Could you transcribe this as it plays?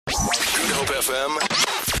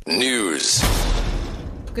FM News.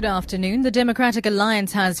 Good afternoon. The Democratic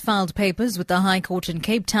Alliance has filed papers with the High Court in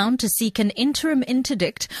Cape Town to seek an interim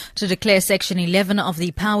interdict to declare Section 11 of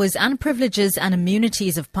the Powers and Privileges and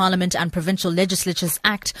Immunities of Parliament and Provincial Legislatures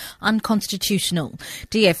Act unconstitutional.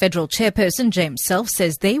 DA Federal Chairperson James Self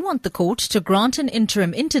says they want the court to grant an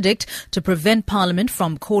interim interdict to prevent Parliament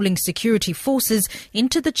from calling security forces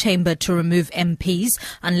into the chamber to remove MPs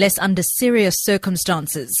unless under serious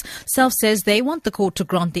circumstances. Self says they want the court to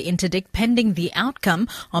grant the interdict pending the outcome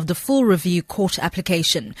of the full review court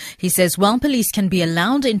application. He says while police can be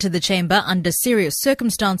allowed into the chamber under serious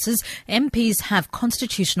circumstances, MPs have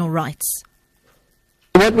constitutional rights.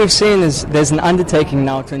 What we've seen is there's an undertaking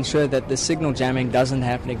now to ensure that the signal jamming doesn't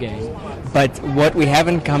happen again. But what we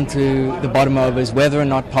haven't come to the bottom of is whether or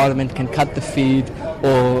not Parliament can cut the feed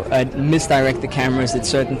or misdirect the cameras at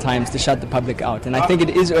certain times to shut the public out. And I think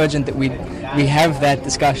it is urgent that we have that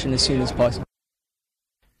discussion as soon as possible.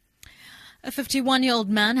 A 51-year-old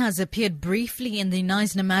man has appeared briefly in the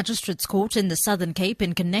Knysna Magistrate's Court in the Southern Cape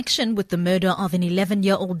in connection with the murder of an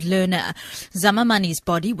 11-year-old learner. Zamamani's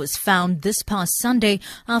body was found this past Sunday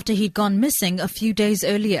after he'd gone missing a few days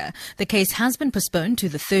earlier. The case has been postponed to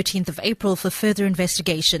the 13th of April for further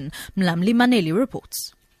investigation. Mlamli Maneli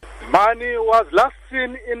reports. Mani was last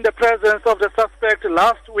seen in the presence of the suspect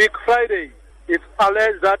last week Friday. It's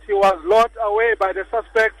alleged that he was lured away by the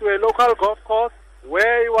suspect to a local golf course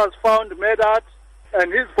where he was found murdered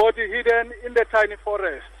and his body hidden in the tiny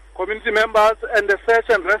forest. Community members and the search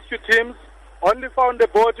and rescue teams only found the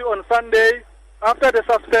body on Sunday after the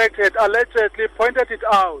suspect had allegedly pointed it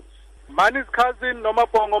out. Mani's cousin, Noma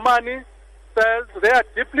Mani, says they are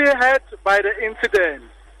deeply hurt by the incident.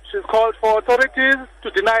 She's called for authorities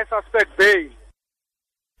to deny suspect bail.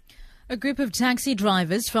 A group of taxi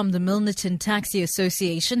drivers from the Milnerton Taxi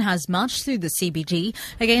Association has marched through the CBD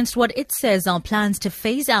against what it says are plans to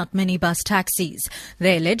phase out minibus taxis.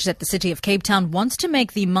 They allege that the City of Cape Town wants to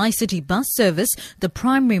make the MyCity bus service the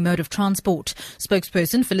primary mode of transport.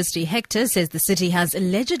 Spokesperson Felicity Hector says the city has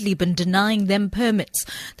allegedly been denying them permits.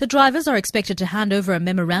 The drivers are expected to hand over a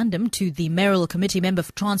memorandum to the Mayoral Committee Member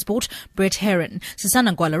for Transport, Brett Heron.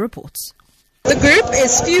 Susanna Ngwala reports. The group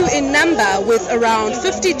is few in number with around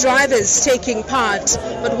 50 drivers taking part,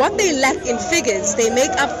 but what they lack in figures they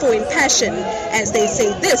make up for in passion, as they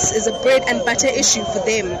say this is a bread and butter issue for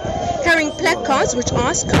them. Carrying placards which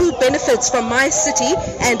ask who benefits from My City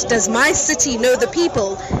and does My City know the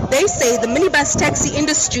people, they say the minibus taxi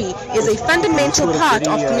industry is a fundamental part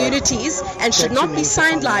of communities and should not be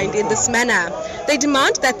sidelined in this manner. They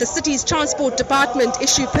demand that the city's transport department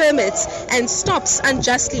issue permits and stops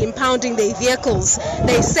unjustly impounding their vehicles.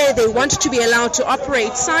 They say they want to be allowed to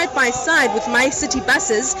operate side by side with My City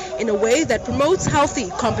buses in a way that promotes healthy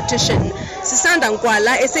competition. Sisanda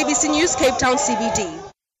Ngwala, SABC News, Cape Town CBD.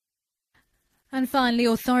 And finally,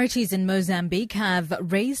 authorities in Mozambique have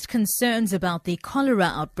raised concerns about the cholera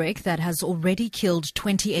outbreak that has already killed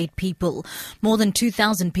 28 people. More than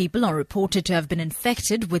 2,000 people are reported to have been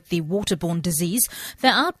infected with the waterborne disease. The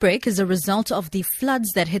outbreak is a result of the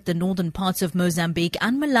floods that hit the northern parts of Mozambique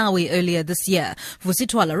and Malawi earlier this year.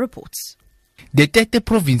 Vusitwala reports. The Tete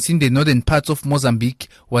province in the northern parts of Mozambique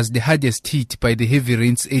was the hardest hit by the heavy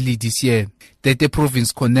rains early this year. Tete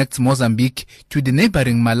province connects Mozambique to the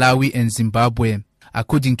neighboring Malawi and Zimbabwe.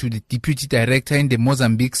 According to the deputy director in the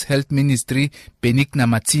Mozambique's health ministry, Benigna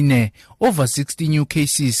Matine, over 60 new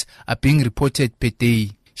cases are being reported per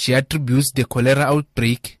day. She attributes the cholera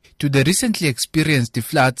outbreak to the recently experienced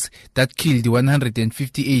floods that killed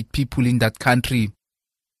 158 people in that country.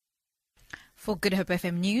 For Good Hope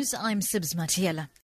FM News, I'm Sibs Matiela.